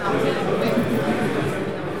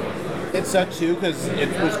 It sucked too because it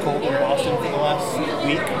was cold in Boston for the last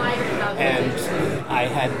week, and I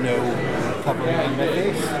had no covering it in my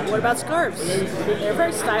face. What about scarves? They're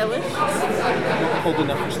very stylish. Cold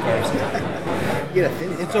enough for scarves.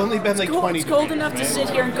 It's only been like 20 It's cold enough to sit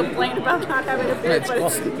here and complain about not having a beard, but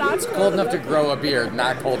it's not Cold enough to grow a beard,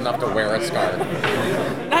 not cold enough to wear a scarf.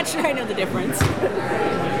 Not sure I know the difference.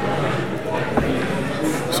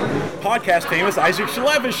 Podcast famous Isaac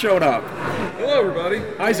Shalev has shown up. Hello, everybody.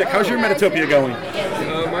 Isaac, how's your Metatopia going?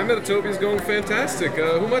 My Metatopia is going fantastic.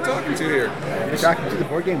 Who am I talking to here? You're talking to the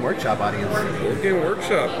Board Game Workshop audience. Board Game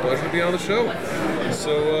Workshop. Pleasure to be on the show.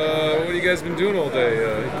 So, what have you guys been doing all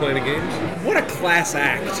day? Playing games? What a class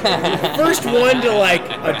act. First one to,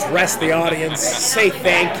 address the audience, say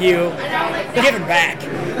thank you, give it back.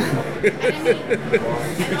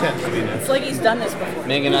 It's like he's done this before.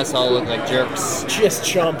 Making us all look like jerks. Just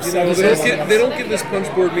chumps. You know, they don't give this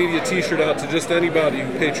Punchboard Media T-shirt out to just anybody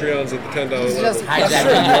who Patreons at the $10 level. Just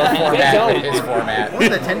hijacking your format with his format. Oh,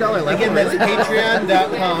 the $10 level. Again, that's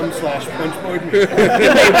patreon.com/punchboard.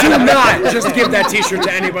 They do not just give that T-shirt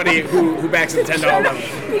to anybody who backs at the $10 level.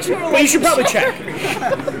 But you should probably check.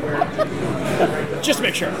 Just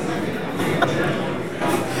make sure.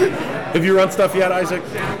 Have you run stuff yet, Isaac?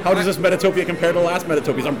 How does this Metatopia compare to last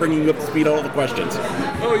Metatopias? I'm bringing you up to speed on all the questions.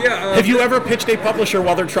 Oh, yeah. Have you ever pitched a publisher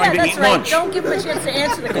while they're trying to eat lunch? Don't give them a chance to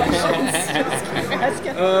answer the questions.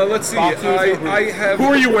 Let's see. I have... Who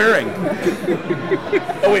are you wearing?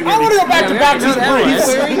 Oh, wait, I want to go back to boxes and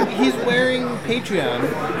briefs. He's wearing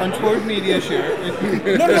Patreon Punchboard Media shirt. No,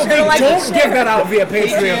 they don't give that out via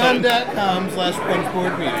Patreon.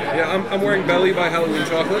 Patreon.com/punchboard media. Yeah, I'm wearing Belly by Halloween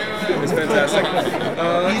Chocolate. It's fantastic.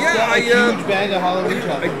 A huge bag of Halloween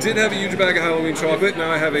chocolate. I did have a huge bag of Halloween chocolate. Now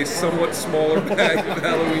I have a somewhat smaller bag of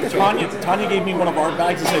Halloween chocolate. Tanya gave me one of our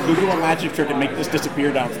bags and said, "Go do a magic trick and make this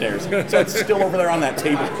disappear downstairs." So it's still over there on that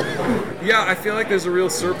table. Yeah, I feel like there's a real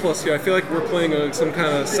surplus here. I feel like we're playing some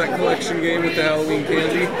kind of set collection game with the Halloween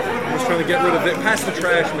candy. Everyone's trying to get rid of it. Past the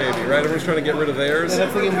trash, maybe, right? Everyone's trying to get rid of theirs.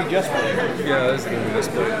 That's the game we just played. Yeah, that's the game we just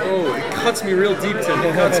played. Oh, it cuts me real deep, Tim.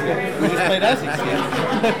 It cuts me. We just played Essie's game.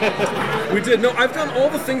 We did. No, I've done all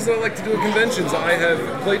the things that I like to do at conventions. I have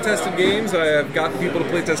play-tested games. I have gotten people to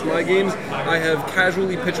play-test my games. I have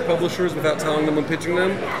casually pitched publishers without telling them I'm pitching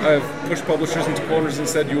them. I have pushed publishers into corners and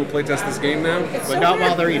said, "You will play-test this game now." But not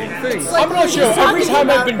while they're eating. I'm not sure. Every time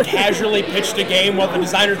I've been casually pitched a game while the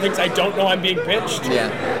designer thinks I don't know I'm being pitched,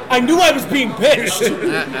 I knew I was being pitched.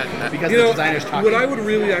 Because the designer's talking. What I would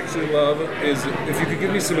really actually love is if you could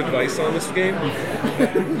give me some advice on this game.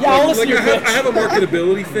 I'll listen to your pitch. I have a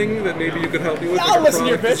marketability thing that maybe you could help me with. I'll listen to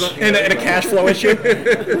your pitch. And a cash flow issue?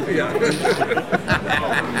 Yeah.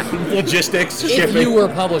 Logistics, If shipping. you were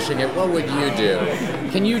publishing it, what would you do?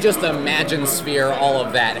 Can you just imagine sphere all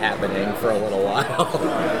of that happening for a little while?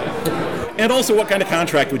 And also, what kind of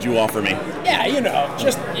contract would you offer me? Yeah,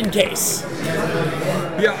 just in case.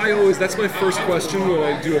 Yeah, that's my first question when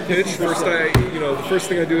I do a pitch. First, the first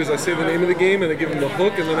thing I do is I say the name of the game and I give them the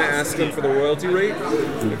hook and then I ask them for the royalty rate.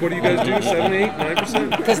 Like, what do you guys do? 7, 8,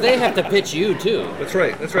 9%? Because they have to pitch you, too. That's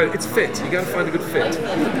right. It's fit. You gotta find a good fit.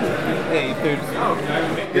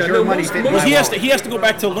 He has to go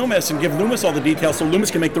back to Loomis and give Loomis all the details so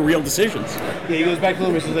Loomis can make the real decisions. Yeah, he goes back to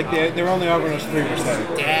Loomis. He's like, they're only offering us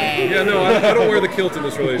 3%. Yeah, no, I don't wear the kilt in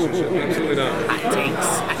this relationship. Absolutely not. Hot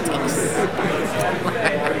takes.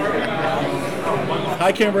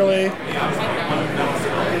 Hi, Kimberly. I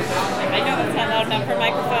know it's not loud enough for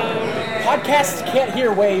microphone. Podcasts can't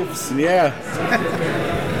hear waves. Yeah.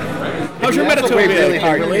 How's your Metatopia, really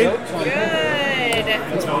hard. Kimberly? Good.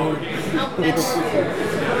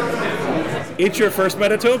 It's your first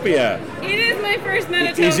Metatopia. It is my first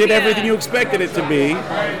Metatopia. Is it everything you expected it to be?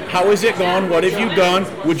 How has it gone? What have you done?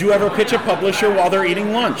 Would you ever pitch a publisher while they're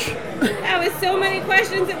eating lunch? That was so many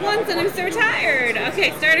questions at once, and I'm so tired.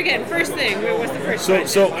 Okay, start again. First thing. What's the first question?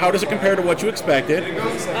 So how does it compare to what you expected?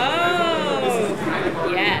 Oh,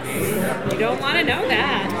 yes. You don't want to know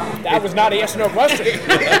that. That was not a yes or no question.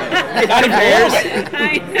 Not even I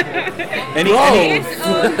know.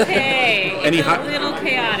 It's okay. It's a little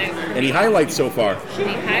chaotic. Any highlights so far?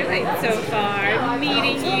 Any highlights so far?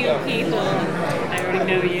 Meeting you people. I already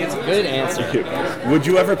know you. Good answer. Would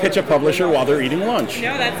you ever pitch a publisher while they're eating lunch?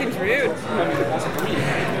 No, that seems rude.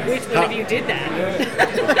 Which one of you did that?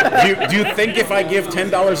 Do you think if I give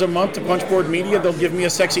 $10 a month to Punchboard Media, they'll give me a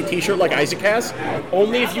sexy T-shirt like Isaac has?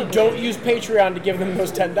 Only if you don't use Patreon to give them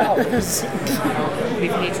those $10.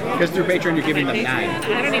 Because through Patreon you're giving them 9.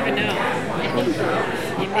 I don't even know.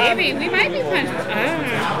 Maybe. We might be punched. I don't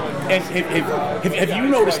know. And have you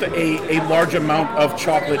noticed a large amount of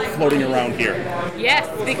chocolate floating around here? Yes,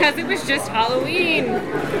 because it was just Halloween.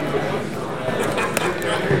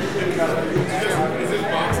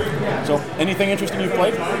 So, anything interesting you've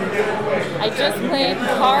played? I just played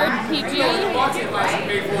Card PG, which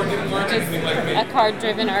is a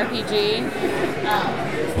card-driven RPG.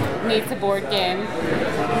 Needs a board game.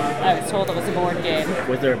 I was told it was a board game.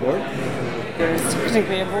 Was there a board? There was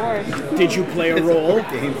technically a board. Did you play a role?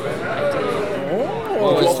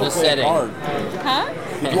 What was the setting? Huh?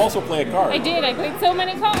 Did you also play a card? I did. I played so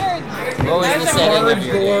many cards. What was the setting of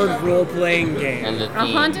your game? Hardboard role-playing game. And the A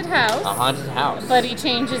theme? haunted house. A haunted house. But he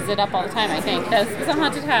changes it up all the time, I think. This was a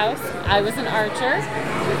haunted house. I was an archer.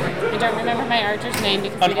 I don't remember my archer's name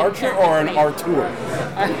because we An didn't archer start or with an me. Artur?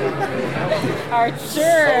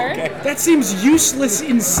 Archer. That seems useless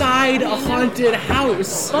inside a haunted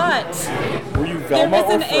house. But Were you there Velma was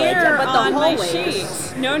or an Fred? error but the on my hallways. sheet.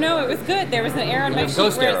 No, it was good. There was an error on my sheet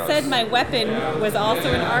ghost where arrows. it said my weapon was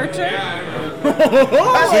also an archer.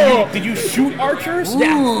 So did you shoot archers?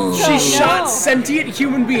 Yeah, she no. shot sentient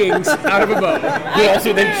human beings out of a bow. You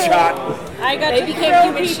also then shot. I got They to became throw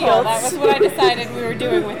human people. shields. That was what I decided we were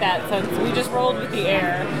doing with that. So we just rolled with the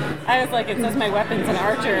error. I was like, it says my weapon's an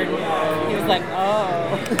archer. And he was like,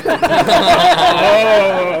 oh.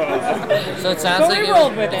 So it sounds But like we it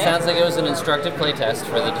rolled was, with it. sounds like it was an instructive playtest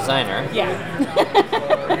for the designer. Yeah.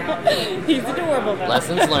 He's adorable though.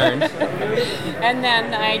 Lessons learned. And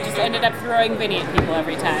then I just ended up throwing Vinny at people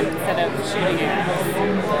every time instead of shooting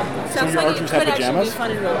arrows. Sounds your like it archers could have actually be pajamas?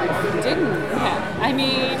 fun in real life. Didn't. Yeah. I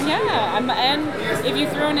mean, yeah. And if you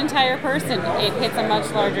throw an entire person, it hits a much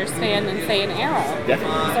larger span than, say, an arrow.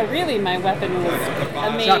 Definitely. So really, my weapon was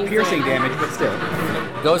amazing. It's not piercing damage, but still.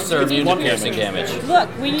 Ghosts are immune to one piercing damage. Look,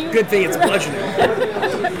 when you Good thing it's bludgeoning.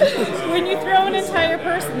 when you throw an entire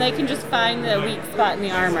person, they can just find the weak spot in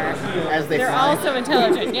the armor. As they They're fly. also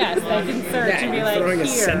intelligent. Yes, they can search and be Yeah, like, throwing a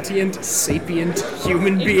here. sentient, sapient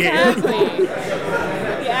human being. Exactly.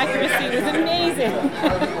 The accuracy was amazing.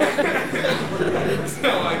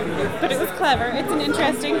 But it was clever. It's an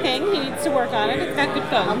interesting thing. He needs to work on it. It's got good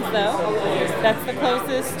bones, though. That's the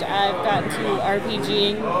closest I've gotten to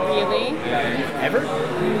RPGing, really. Ever?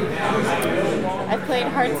 I played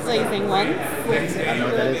Hearts Blazing once. I don't know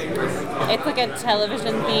what that is. It's like a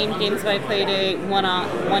television-themed game, so I played a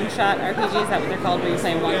one-shot RPG. Is that what they're called, where you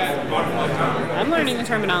play once? I'm learning the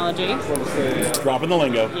terminology. Dropping the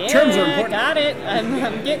lingo. Yeah, Terms are important. got it.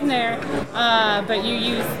 I'm getting there. But you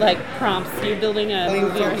use like prompts. You're building a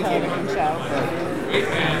movie or television show.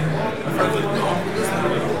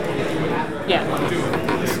 Yeah.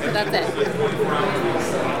 That's it.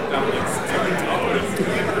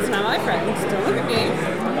 It's not my friends. Don't look at me.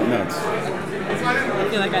 Nuts. I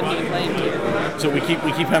feel like I'm being blamed here. So we keep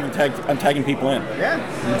having I'm tagging people in. Yeah.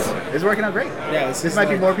 It's working out great. Yeah, This might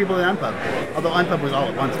be more people than Unpub. Although Unpub was all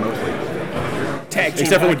at once mostly. Tag team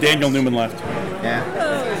Except for when podcast. Daniel Newman left.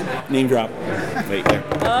 Yeah. Name drop. Wait there.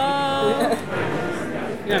 Oh.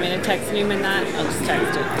 You want me to text Newman that? I'll just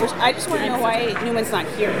text it. Which I just want to know why Newman's not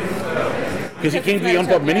here. Because he came to the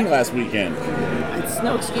Unpub Mini last weekend. It's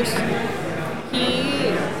no excuse.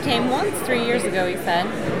 He came once 3 years ago, he said.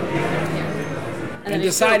 And then he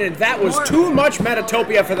decided that was too much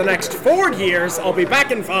Metatopia for the next 4 years. I'll be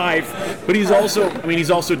back in 5. But he's also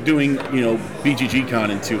doing, BGG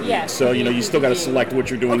Con in 2 weeks. Yeah, So, you still got to select what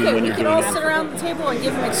you're doing and Okay, when we you're can doing all it. sit around the table and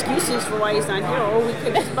give him excuses for why he's not here, or we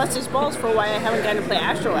could bust his balls for why I haven't gotten to play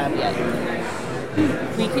Astrolab yet.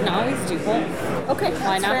 We can always do both. Okay,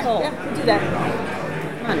 Why that's not fair. both? Yeah, we'll do that.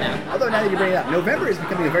 Come on now. Although now that you bring it up, November is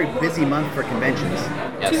becoming a very busy month for conventions.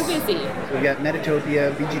 Too Yes. busy. So we got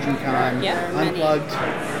Metatopia, BGG Con, Yeah. Unplugged.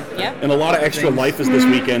 Yep. And a lot of extra life is this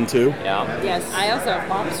weekend, too. Yeah. Yes. I also have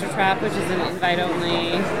Lobster Trap, which is an invite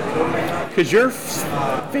only. Because you're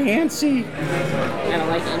fancy. I don't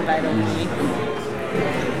like invite only.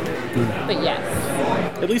 But yes.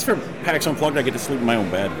 At least for PAX Unplugged, I get to sleep in my own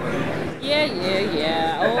bed.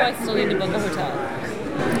 Yeah. Oh, I still need to book a hotel.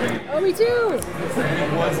 Oh, me too.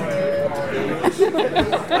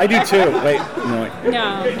 I do, too. Wait, no.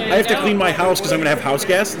 No. I have to clean my house because I'm going to have house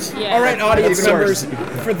guests. Yeah. All right, audience Even worse.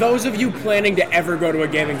 members, for those of you planning to ever go to a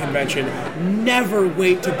gaming convention, never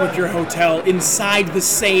wait to book your hotel inside the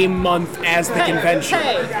same month as the convention.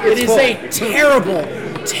 It is a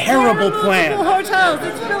terrible plan. Hotels.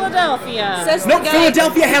 It's Philadelphia. Says No, the guy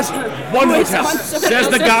Philadelphia has one who is hotel. on some- Says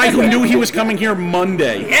the guy who knew he was coming here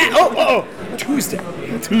Monday. Yeah, oh, Tuesday.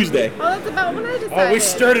 Tuesday. Oh, that's about when I decided. Oh, we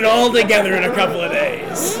stirred it all together in a couple of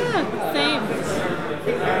days. Yeah, same.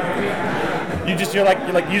 You just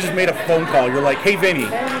made a phone call. You're like, hey Vinny,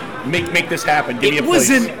 make this happen. Give me a It was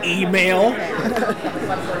place. an email.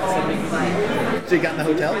 So you got in the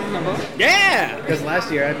hotel? Yeah. Because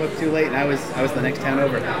last year I booked too late and I was the next town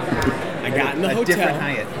over. I got in the a hotel. different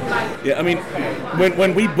Hyatt. Yeah, I mean,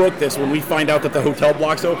 when we book this, when we find out that the hotel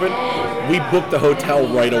block's open, we book the hotel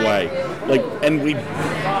right away.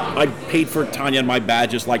 I paid for Tanya and my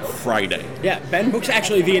badges like Friday. Yeah, Ben books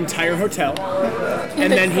actually the entire hotel,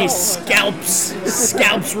 and then he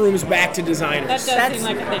scalps rooms back to designers. That does seem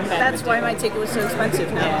like a thing. That's why my ticket was so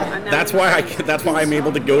expensive now. That's why I'm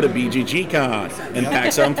able to go to BGG Con and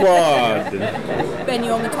PAX Unplugged. Ben,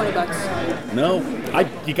 you owe me $20. No,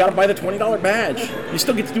 you got to buy the $20 badge. You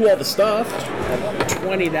still get to do all the stuff.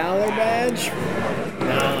 $20 badge?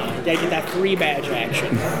 Nah, you gotta get that free badge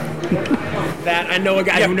action. That I know a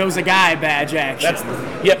guy who knows a guy badge action.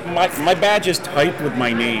 My badge is typed with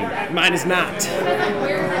my name. Mine is not.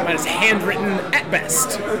 Mine is handwritten at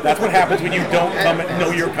best. That's what happens when you don't know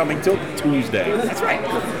you're coming till Tuesday. That's right.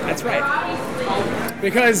 That's right.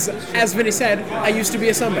 Because, as Vinny said, I used to be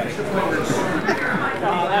a somebody.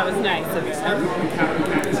 Oh, that was nice of you.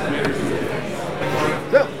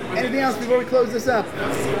 So, anything else before we close this up?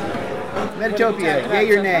 Metatopia,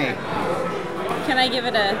 yay or nay? Can I give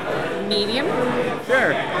it a medium?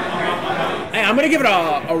 Sure. Hey, I'm gonna give it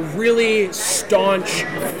a really staunch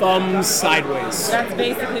thumb sideways. That's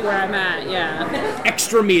basically where I'm at, yeah.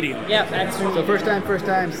 Extra medium. Yep, extra medium. So first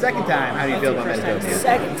time, second time. How do you feel about Metatopia?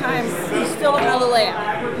 Second time, you still don't know the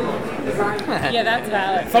layout. Yeah, that's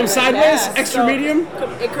valid. Thumb sideways, Yeah, extra so medium.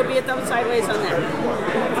 It could be a thumb sideways on there.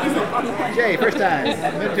 Jay, first time,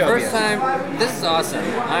 Metatopia. First time, this is awesome.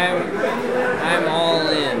 I'm all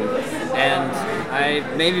in, and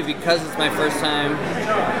maybe because it's my first time,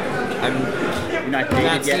 I'm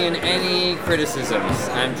not seeing any criticisms.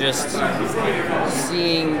 I'm just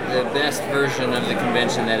seeing the best version of the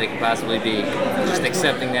convention that it could possibly be. Just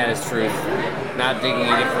accepting that as truth, not digging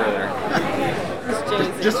any further.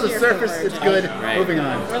 Just the surface, it's good. Right. Moving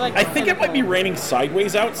on. I think it might be raining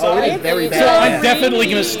sideways outside. Oh, it is very So bad. I'm definitely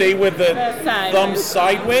going to stay with the thumb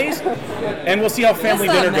sideways, and we'll see how family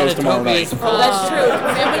dinner goes tomorrow night. Oh, that's true.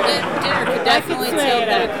 Family dinner could definitely sway it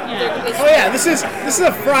tilt. up, Oh yeah, this is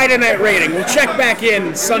a Friday night rating. We'll check back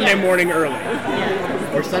in Sunday morning early.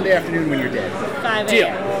 Or Sunday afternoon when you're dead. 5 Deal.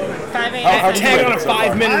 a.m. 5 How a.m. do you Tag rate on a it so far?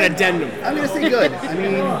 5-minute addendum. I'm going to say good. I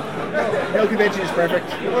mean, no convention is perfect.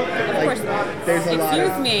 Like, there's a lot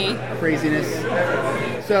Excuse of me.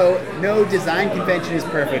 craziness. So, no design convention is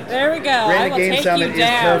perfect. There we go. I Granite will Game take Summit you is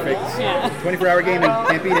down. perfect. Yeah. 24-hour gaming,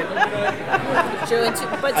 can't beat it.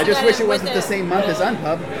 But I just wish it wasn't the same month as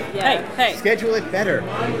Unpub. Hey. Schedule it better.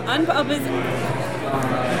 Unpub is...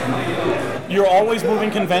 You're always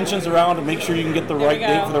moving conventions around to make sure you can get the There right we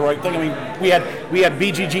date go. for the right thing. I mean, we had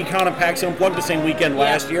BGG Con and PAX Unplugged the same weekend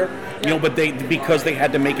last year, but because they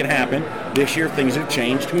had to make it happen. This year things have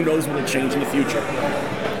changed. Who knows what will change in the future?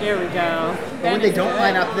 Here we go. But when they don't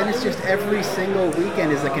line up, then it's just every single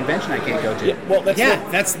weekend is a convention I can't go to. Yeah, well,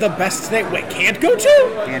 That's the best thing. Wait, can't go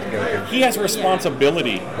to? Can't go to. he has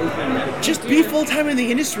responsibility. Just be full time in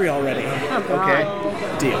the industry already. Okay.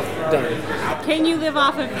 Deal. Done. Can you live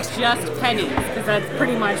off of just pennies? Because that's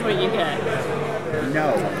pretty much what you get.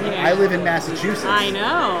 No. Yeah. I live in Massachusetts. I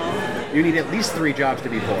know. You need at least 3 jobs to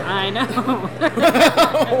be poor. I know.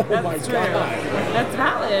 Oh my True. god. That's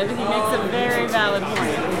valid. He makes a very valid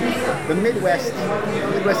point. The Midwest is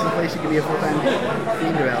a place you can be a full-time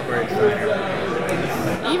game developer and designer.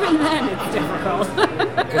 Even then, it's difficult.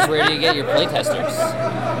 Because where do you get your playtesters?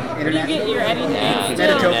 Where do you get your editing?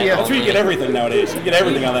 Metatopia. That's where you get everything nowadays. You get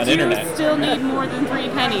everything on that internet. You still need more than 3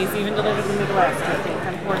 pennies even to live in the Midwest, I think,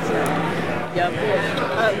 unfortunately. Yep.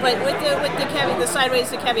 But with the caveat, the sideways,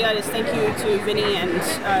 the caveat is thank you to Vinny and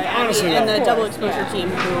Honestly, Abby and of the course. Double Exposure team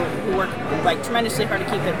who work like tremendously hard to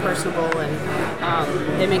keep it personable, and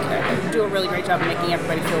they do a really great job of making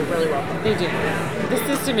everybody feel really welcome. They do. The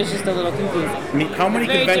system is just a little confusing. I mean, how many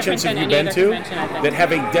Very conventions have different you than been any to other convention, I think. that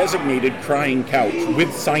have a designated crying couch with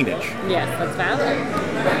signage? Yes, that's valid.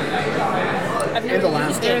 I've In never the used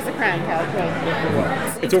lounge. There's a crying couch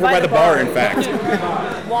right It's over by the bar, in fact.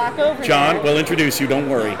 there. Walk over John, there. we'll introduce you. Don't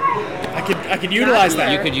worry. I could utilize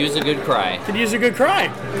that. You could use a good cry. Could use a good cry.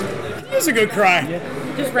 Could use a good cry.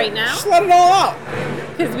 Just right now? Just let it all out.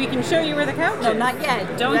 Because we can show you where the couch is. No, not yet.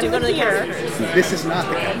 Don't You do gotta it go to the here. couch. This is not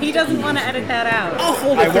the couch. He doesn't want to edit that out. I'll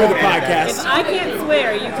hold I it through won't the edit that. If podcast. I can't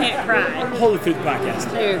swear, you can't cry. Hold it through the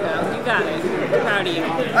podcast. There you go. You got it. Proud of you.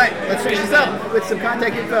 All right, let's finish this up with some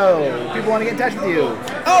contact info. People want to get in touch with you.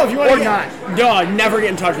 Oh, if you want Or to not. No, never get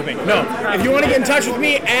in touch with me. No. If you want to get in touch with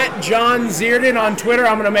me, at John Zierden on Twitter,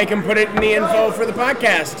 I'm going to make him put it in the info for the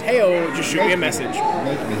podcast. Hey-oh, just shoot me a message.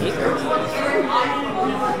 Make me.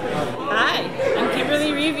 Hi, I'm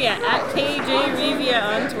Kimberly Revia at KJ Revia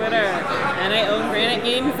on Twitter, and I own Granite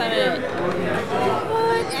Game Summit.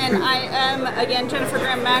 What? And I am, again, Jennifer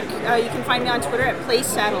Graham Mack. You can find me on Twitter at Play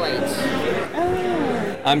Satellite.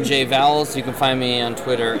 I'm Jay Vowles. You can find me on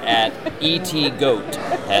Twitter at ETGOAT.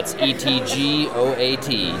 That's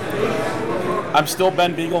ETGOAT. I'm still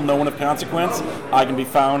Ben Beagle, no one of consequence. I can be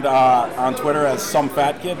found on Twitter as Some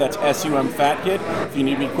Fat Kid. That's SUM Fat Kid. If you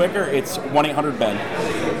need me quicker, it's 1-800-BEN.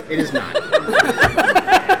 It is not.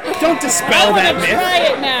 Don't dispel that myth. Try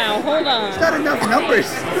it now. Hold on. It's not enough numbers.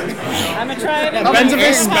 I'm gonna try it again. Ben's a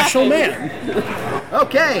very special man.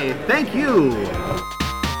 Okay, thank you.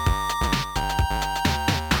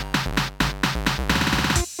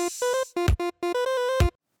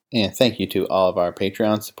 And thank you to all of our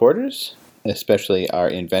Patreon supporters, especially our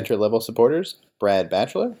inventor level supporters, Brad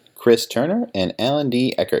Batchelor, Chris Turner, and Alan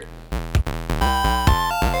D. Eckert.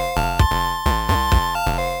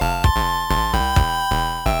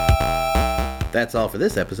 That's all for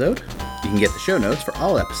this episode. You can get the show notes for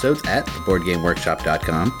all episodes at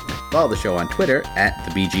theboardgameworkshop.com. Follow the show on Twitter at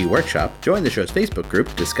 @TheBGWorkshop. Join the show's Facebook group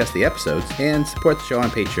to discuss the episodes, and support the show on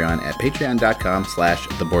Patreon at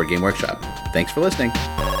patreon.com/theboardgameworkshop. Thanks for listening.